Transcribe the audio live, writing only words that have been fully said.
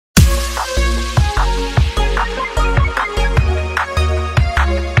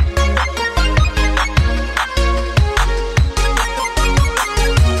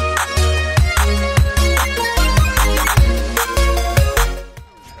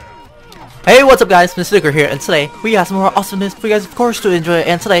Hey, what's up guys, Mysterical here, and today we got some more awesomeness for you guys of course to enjoy,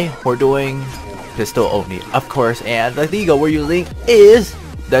 and today we're doing pistol only, of course, and the eagle we're using is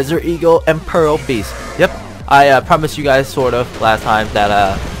D.E Imperial Beast. Yep, I promised you guys sort of last time that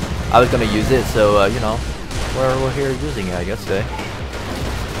I was gonna use it, so you know, we're here using it I guess today.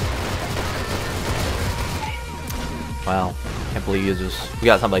 Wow, can't believe we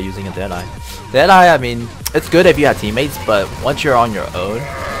got somebody using a Deadeye. Deadeye, I mean, it's good if you have teammates, but once you're on your own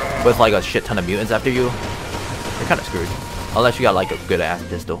with like a shit ton of mutants after you, you're kind of screwed. Unless you got like a good ass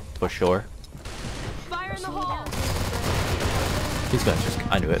pistol, for sure. Fire in the hole. He's gonna just,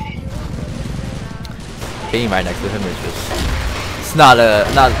 I knew it. Being right next to him is just, it's not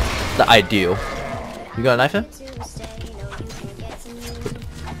the ideal. You gonna knife him?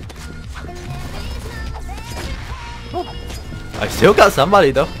 Oh, I still got somebody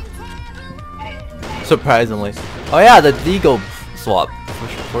though. Surprisingly. Oh yeah, the Deagle swap.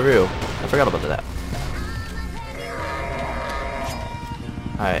 For real. I forgot about that.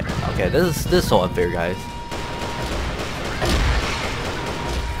 Alright, okay, this is so unfair, guys.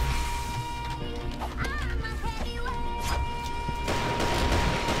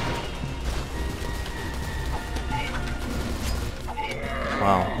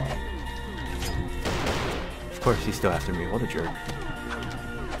 Wow. Of course he's still after me, what a jerk.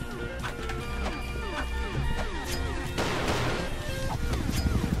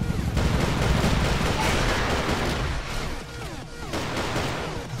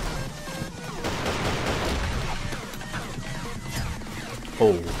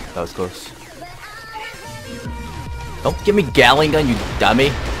 Oh, that was close. Don't give me Gatling gun, you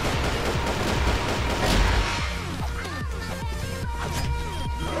dummy.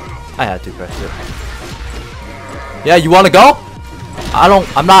 I had to press it. Yeah, you wanna go?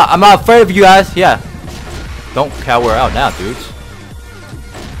 I'm not afraid of you guys. Yeah. Don't cower out now, dudes.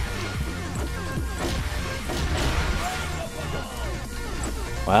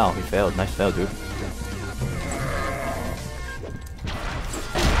 Wow, he failed. Nice fail, dude.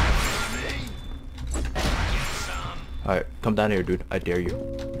 Alright, come down here, dude. I dare you.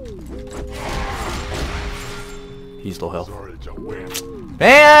 He's low health.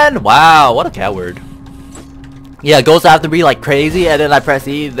 Man! Wow, what a coward. Yeah, it goes after me like crazy, and then I press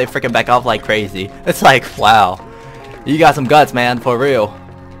E, they freaking back off like crazy. It's like, wow. You got some guts, man, for real.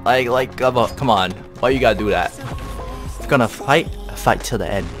 Like, come on. Why you gotta do that? It's gonna fight till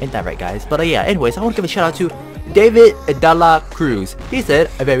the end. Ain't that right, guys? But yeah, anyways, I want to give a shout out to David De La Cruz. He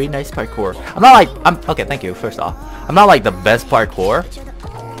said a very nice parkour. Okay, thank you. First off, I'm not like the best parkour,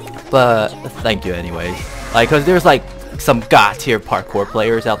 but thank you anyways. Like, cause there's like some god tier parkour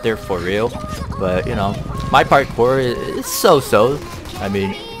players out there for real, but you know, my parkour is so. I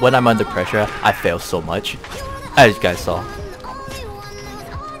mean, when I'm under pressure, I fail so much, as you guys saw.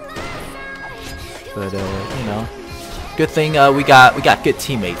 But you know, good thing we got good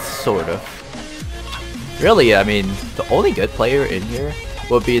teammates, sort of. Really, I mean, the only good player in here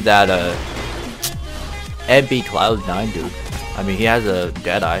would be that MB Cloud9 dude. I mean, he has a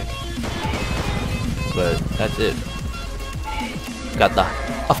Deadeye, but that's it. Got the,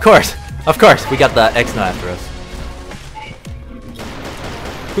 of course, we got the X9 after us.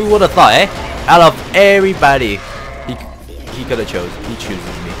 Who would have thought, eh? Out of everybody, he could have chose. He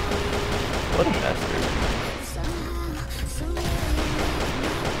chooses me. What a bastard.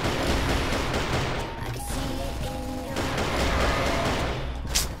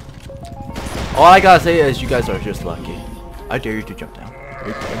 All I gotta say is you guys are just lucky. I dare you to jump down. Are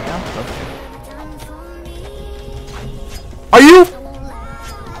you jumping down? Okay. Are you?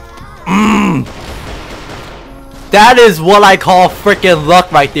 That is what I call freaking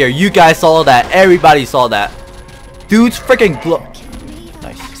luck right there. You guys saw that. Everybody saw that. Dude's freaking glow.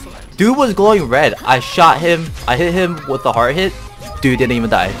 Nice. Dude was glowing red. I shot him. I hit him with a hard hit. Dude didn't even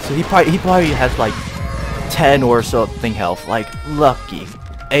die. So he probably has like 10 or something health. Like lucky.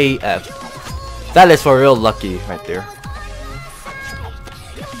 AF. That is for real lucky right there.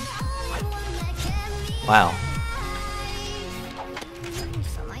 Wow.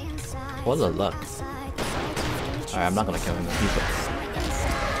 What a luck. Alright, I'm not gonna kill him.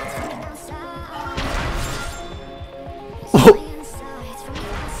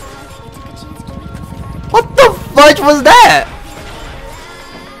 What the fudge was that?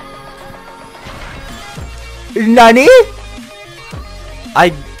 Nani?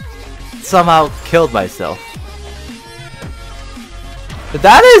 I somehow killed myself.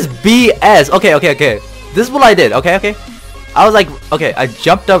 That is BS. Okay. This is what I did. Okay. I was like, okay, I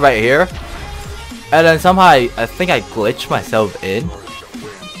jumped up right here, and then somehow I think I glitched myself in.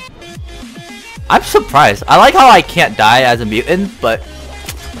 I'm surprised. I like how I can't die as a mutant, but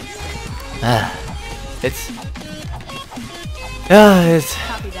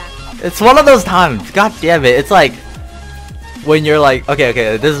Copy that. It's one of those times. God damn it! It's like when you're like,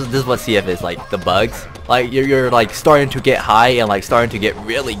 okay, this is what CF is like. The bugs, like you're like starting to get high and like starting to get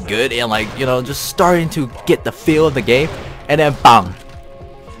really good and like, you know, just starting to get the feel of the game, and then bang,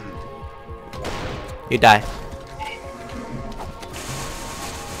 you die.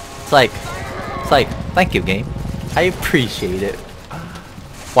 It's like, thank you, game. I appreciate it.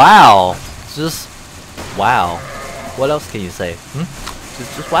 Wow, just wow. What else can you say?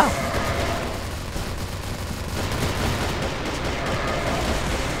 Just wow.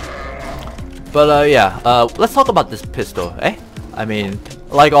 But yeah, let's talk about this pistol, eh? I mean,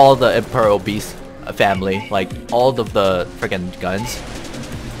 like all the Imperial Beast family, like all of the freaking guns,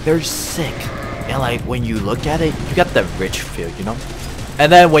 they're sick. And like when you look at it, you got the rich feel, you know? And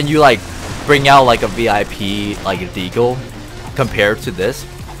then when you like bring out like a VIP, like a Deagle, compared to this,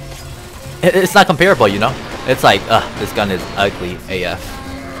 it's not comparable, you know? It's like, this gun is ugly AF.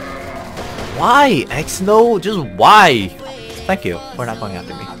 Why? X-No? Just why? Thank you for not going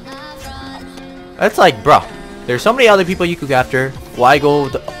after me. It's like, bro, there's so many other people you could go after. Why go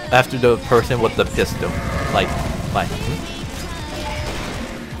after the person with the pistol? Like, why?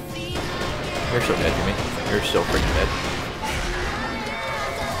 You're so dead to me. You're so freaking dead.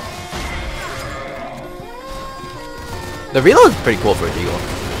 The reload is pretty cool for a Deagle.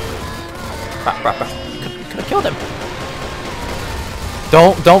 Could've killed him.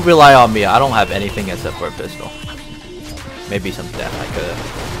 Don't rely on me. I don't have anything except for a pistol. Maybe some death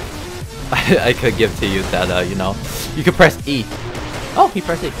I could give to you that you know, you could press E. Oh, he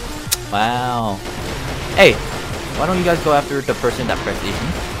pressed E. Wow. Hey, why don't you guys go after the person that pressed E?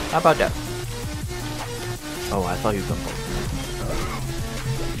 How about that? Oh, I thought you could go.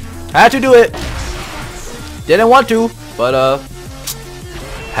 Had to do it. Didn't want to, but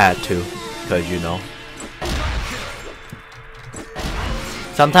had to, cause you know.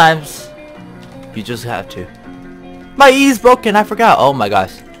 Sometimes you just have to. My E's broken. I forgot. Oh my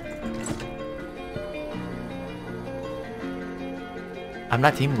gosh. I'm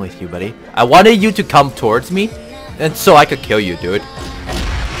not teaming with you, buddy. I wanted you to come towards me, and so I could kill you, dude.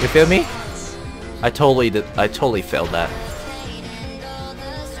 You feel me? I totally failed that.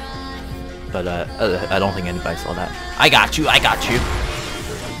 But I don't think anybody saw that. I got you.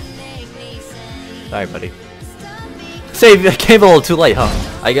 Sorry, buddy. Save came a little too late, huh?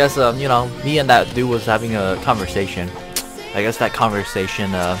 I guess you know, me and that dude was having a conversation. I guess that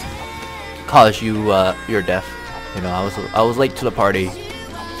conversation caused you your death. You know, I was late to the party.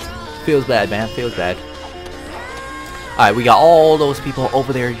 Feels bad, man. Feels bad. Alright, we got all those people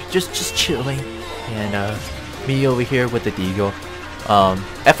over there just chilling, and me over here with the Deagle.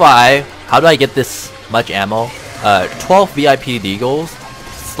 FYI, how do I get this much ammo? 12 VIP Deagles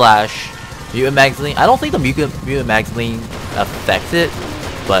 / Mutant Magazine. I don't think the Mutant Magazine affects it,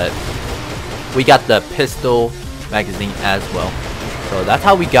 but we got the pistol magazine as well. So that's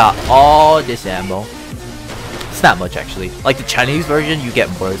how we got all this ammo. It's not much actually. Like the Chinese version, you get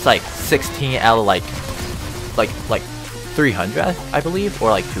more. It's like 16 out of like 300, I believe, or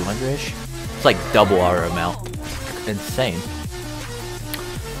like 200-ish. It's like double our amount. Insane.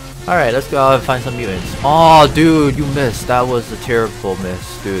 Alright, let's go out and find some mutants. Oh, dude, you missed. That was a terrible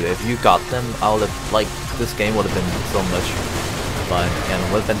miss, dude. If you got them, I would have, like, this game would have been so much fun and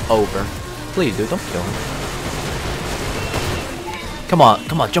would have been over. Please, dude, don't kill him. Come on,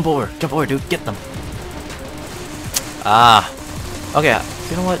 jump over, dude, get them. Ah, okay.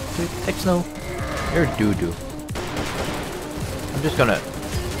 You know what, dude? X-No, you're doo-doo. I'm just gonna.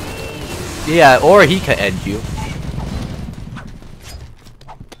 Yeah, or he could end you.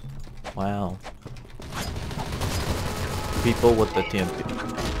 Wow. People with the TMP.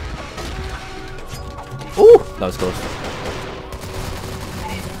 Ooh, that was close.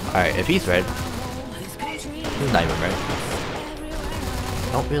 Alright, if he's red, he's not even red.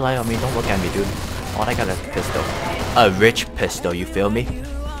 Don't rely on me, don't look at me, dude. Oh, I got a pistol. A rich pistol, you feel me?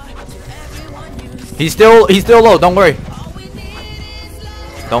 He's still low, don't worry.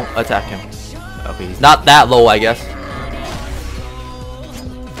 Don't attack him. Okay, he's not that low, I guess.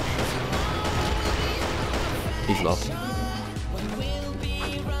 He's low.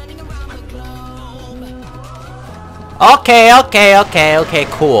 Okay,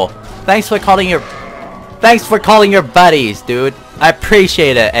 cool. Thanks for calling your buddies, dude. I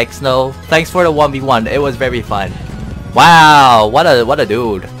appreciate it, X-No. Thanks for the 1v1. It was very fun. Wow, what a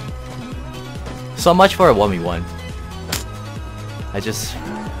dude. So much for a 1v1.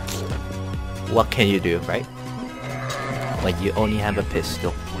 What can you do, right? Like you only have a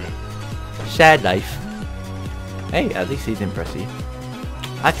pistol. Sad life. Hey, at least he's impressive.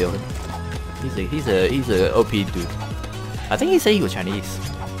 I feel him. He's a OP dude. I think he said he was Chinese.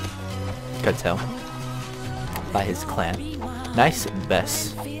 Could tell by his clan. Nice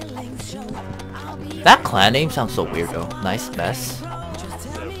Bess. That clan name sounds so weird though. Nice Bess.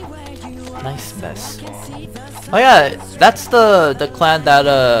 Nice Bess. Oh yeah, that's the clan that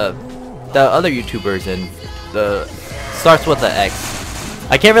the other YouTubers in. The starts with an X.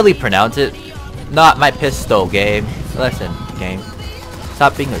 I can't really pronounce it. Not my pistol game. Listen, game.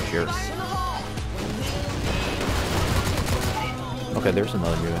 Stop being a jerk. Okay, there's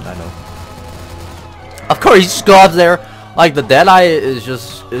another mutant, I know. Of course, you just go up there. Like the Deadeye is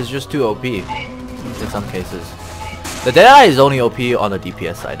just too OP in some cases. The Deadeye is only OP on the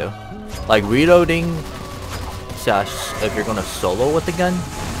DPS side though. Like reloading, if you're gonna solo with the gun,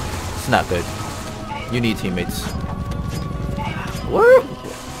 it's not good. You need teammates. Where?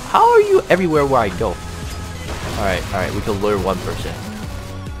 How are you everywhere where I go? Alright, we can lure one person.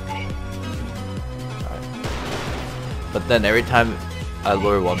 Alright. But then every time I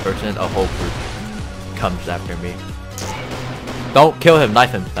lure one person, a whole group comes after me. Don't kill him,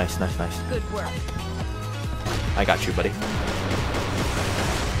 knife him. Nice. Good work. I got you, buddy.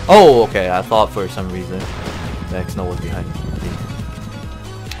 Oh, okay, I thought for some reason the X-No was behind me.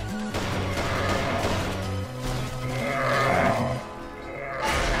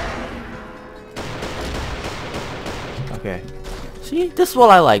 Okay. See, this is what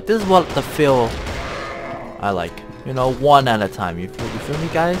I like. This is what the feel I like. You know, one at a time. You feel me,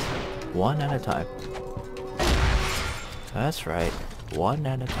 guys? One at a time. That's right. One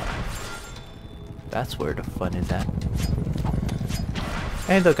at a time. That's where the fun is at.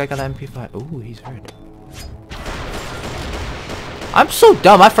 Hey, look, I got an MP5. Ooh, he's red. I'm so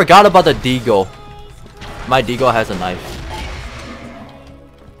dumb. I forgot about the Deagle. My Deagle has a knife.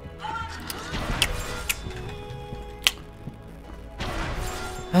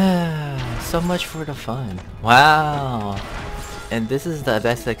 So much for the fun. Wow. And this is the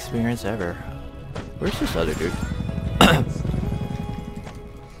best experience ever. Where's this other dude?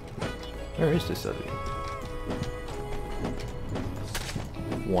 Where is this other dude?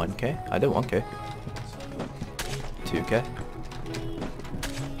 1k? I did 1k. 2k.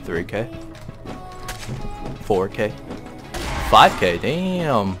 3k. 4k. 5k.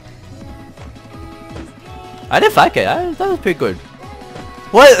 Damn. I did 5k. That was pretty good.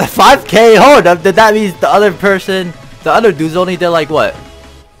 What? 5k? Hold up. Did that mean the other person, the other dudes only did like what?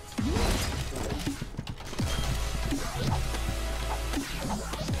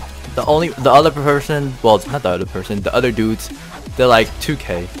 The other person, well, it's not the other person, the other dudes, they're like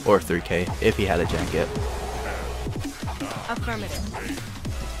 2k or 3k if he had a jacket. Affirmative.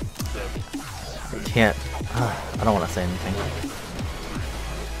 Can't. I don't want to say anything.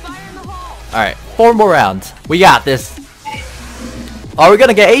 Alright, 4 more rounds. We got this. Are we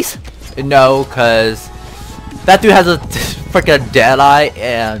gonna get ace? No, cause that dude has a freaking Deadeye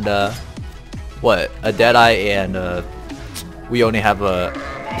and what? A Deadeye and we only have a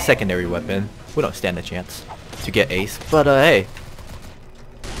secondary weapon. We don't stand a chance to get ace. But hey,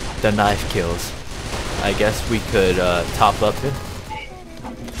 the knife kills. I guess we could top up it.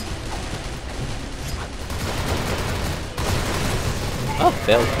 Oh,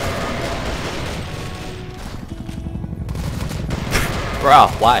 failed. Bro,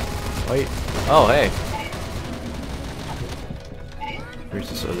 why? Wait. Oh, hey. Where's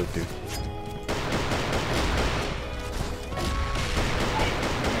this other dude?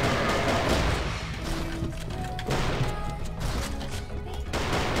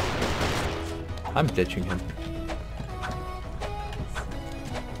 I'm ditching him.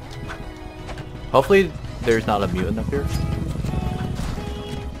 Hopefully there's not a mutant up here.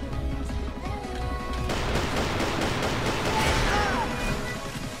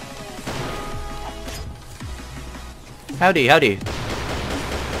 Howdy, howdy.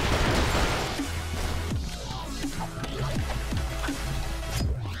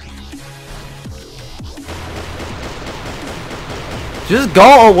 Just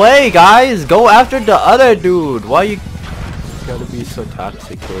go away, guys. Go after the other dude. Why you gotta be so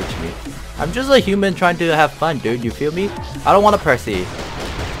toxic towards me? I'm just a human trying to have fun, dude. You feel me? I don't want to press E.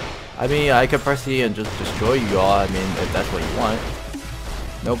 I mean, I could press E and just destroy you all. I mean, if that's what you want.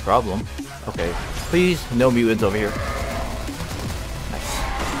 No problem. Okay. Please, no mutants over here. Nice.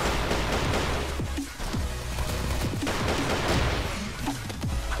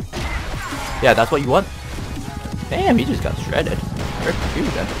 Yeah, that's what you want? Damn, he just got shredded. Very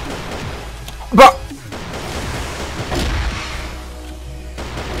confused then. Bro!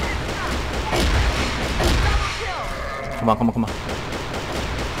 Come on, come on, come on.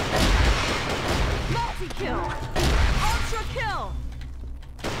 Multi-kill. Ultra kill.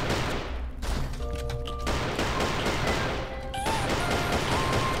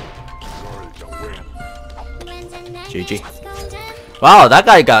 GG. Wow, that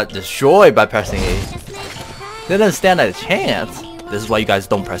guy got destroyed by pressing E. Didn't stand a chance. This is why you guys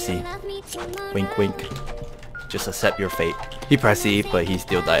don't press E. Wink, wink. Just accept your fate. He pressed E, but he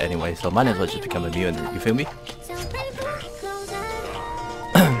still died anyway, so might as well just become a mutant. You feel me?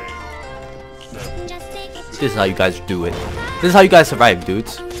 This is how you guys do it. This is how you guys survive,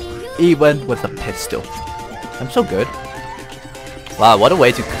 dudes. Even with a pistol. I'm so good. Wow, what a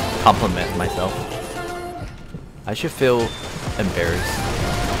way to compliment myself. I should feel embarrassed.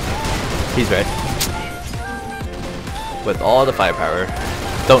 He's red. With all the firepower,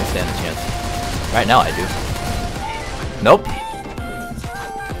 don't stand a chance. Right now I do. Nope.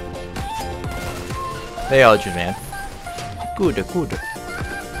 Hey, Aldrin, man. Good, good.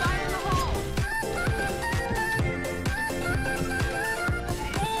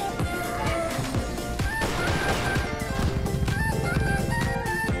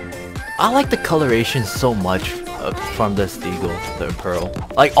 I like the coloration so much from this Deagle, the Imperial.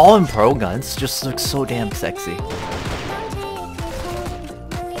 Like, all Imperial guns just look so damn sexy.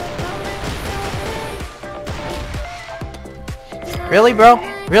 Really, bro?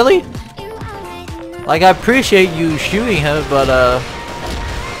 Really? Like, I appreciate you shooting him, but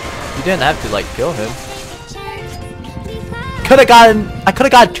you didn't have to like kill him. I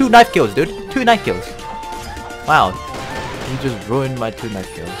could've gotten 2 knife kills, dude. 2 knife kills. Wow. You just ruined my 2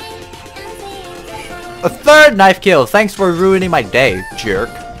 knife kills. A 3rd knife kill! Thanks for ruining my day, jerk.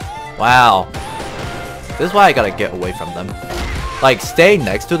 Wow. This is why I gotta get away from them. Like, staying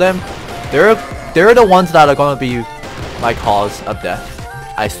next to them, they're the ones that are gonna be my cause of death.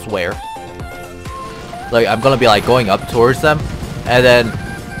 I swear. Like, I'm gonna be like going up towards them, and then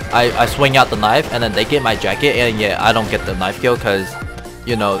I swing out the knife, and then they get my jacket, and yeah, I don't get the knife kill because,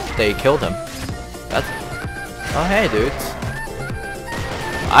 you know, they killed him. That's... Oh, hey, dudes.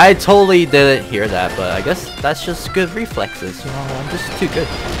 I totally didn't hear that, but I guess that's just good reflexes. You know, I'm just too good.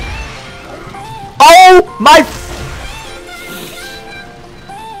 Oh my!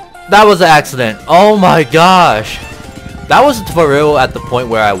 That was an accident. Oh my gosh. That was for real at the point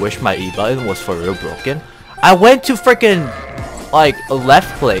where I wish my E button was for real broken. I went to freaking like a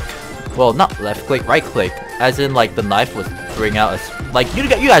left click. Well, not left click, right click. As in like the knife was bring out a... Like, you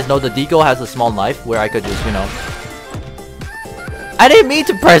guys know the Deagle has a small knife where I could just, you know... I didn't mean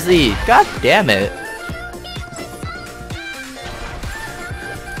to press E. God damn it.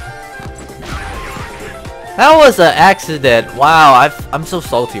 That was an accident. Wow, I'm so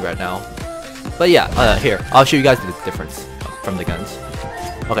salty right now. But yeah, here, I'll show you guys the difference from the guns.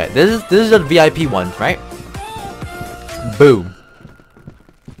 Okay, this is the VIP one, right? Boom.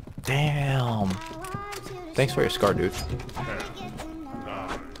 Damn. Thanks for your scar, dude.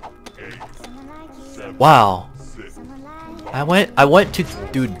 Wow. I went to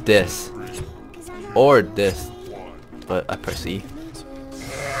do this or this, but I press E.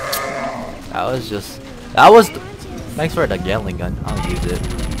 That was thanks for the Gatling gun. I'll use it.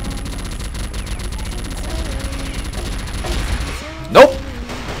 Nope.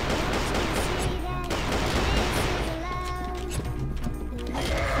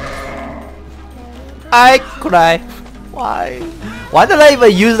 I cry. Why? Why did I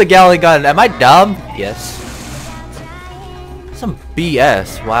even use the Gatling gun? Am I dumb? Yes. Some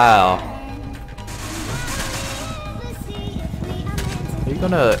BS. Wow.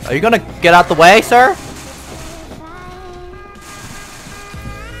 Are you gonna get out the way, sir?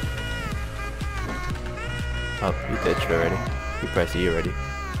 Oh, you ditched already. You pressed E already.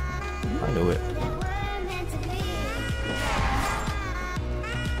 I knew it.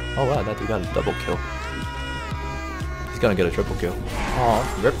 Oh wow, that dude got a double kill. He's gonna get a triple kill.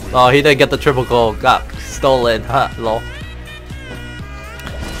 Oh, rip. Oh, he didn't get the triple kill. Got stolen. Ha, lol.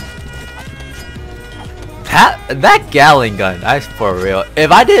 That Gatling gun, that's for real.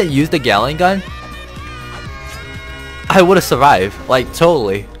 If I didn't use the Gatling gun, I would have survived. Like,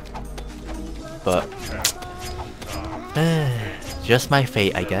 totally. But just my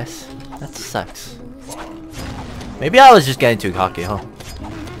fate, I guess. That sucks. Maybe I was just getting too cocky, huh?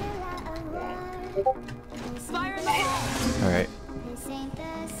 Alright.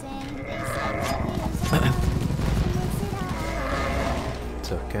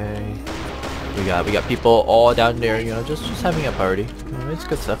 It's okay. We got people all down there, you know, just having a party. You know, it's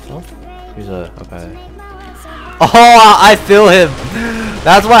good stuff, though. He's okay. Oh, I feel him.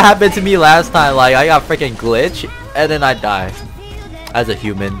 That's what happened to me last time. Like, I got freaking glitch, and then I die as a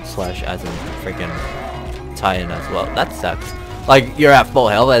human slash as a freaking tie-in as well. That sucks. Like, you're at full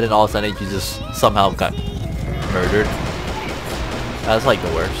health, and then all of a sudden you just somehow got murdered. That's like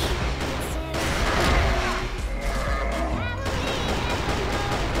the worst.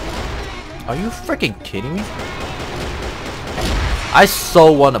 Are you freaking kidding me? I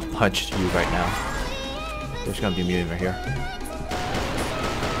so want to punch you right now. There's gonna be a mutant right here.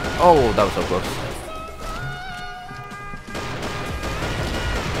 Oh, that was so close.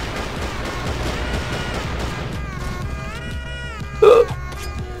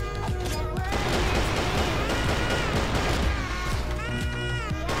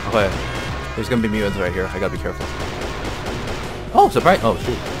 Okay, there's gonna be mutants right here. I gotta be careful. Oh, surprise! Oh,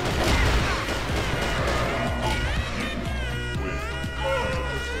 shoot.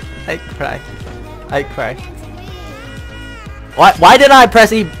 I cry. I cry. Why did I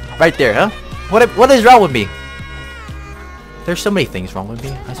press E right there, huh? What is wrong with me? There's so many things wrong with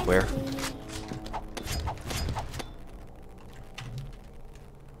me, I swear.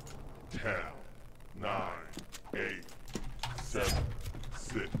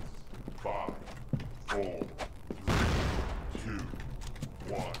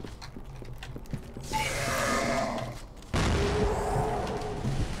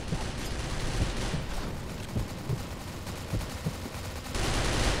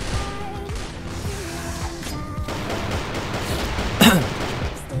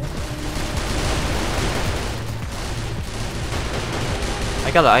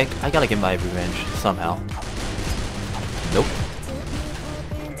 I gotta get my revenge somehow. Nope.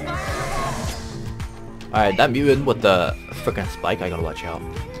 Alright, that mutant with the frickin' spike, I gotta watch out.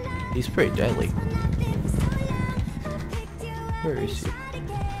 He's pretty deadly. Where is he?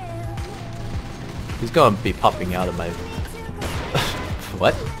 He's gonna be popping out of my...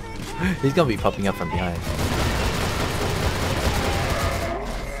 What? He's gonna be popping up from behind.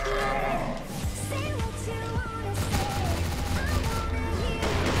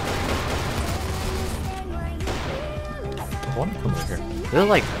 I wanna come over here. They're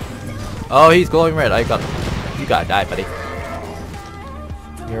like... Oh, he's glowing red. You gotta die, buddy.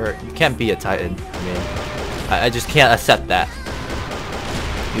 You can't be a Titan. I mean, I just can't accept that.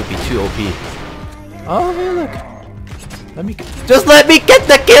 You'd be too OP. Oh, hey, look. Just let me get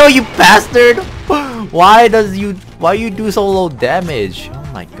the kill, you bastard! Why you do so low damage? Oh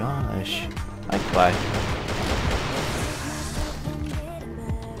my gosh. I cry.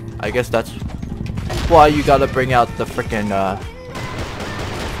 I guess that's why you gotta bring out the frickin'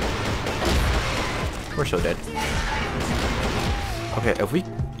 we're so dead. Okay,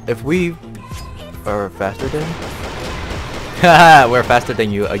 if we are faster than haha, we're faster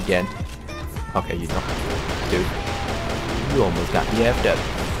than you again. Okay, you know. Dude. You almost got me effed up.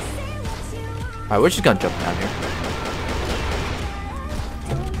 Alright, we're just gonna jump down here.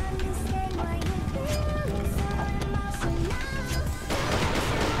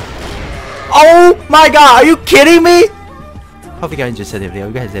 Oh my god, are you kidding me? Hope you guys enjoyed the video.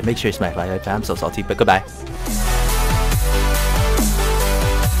 You guys did. Make sure you smash like. I'm so salty, but goodbye.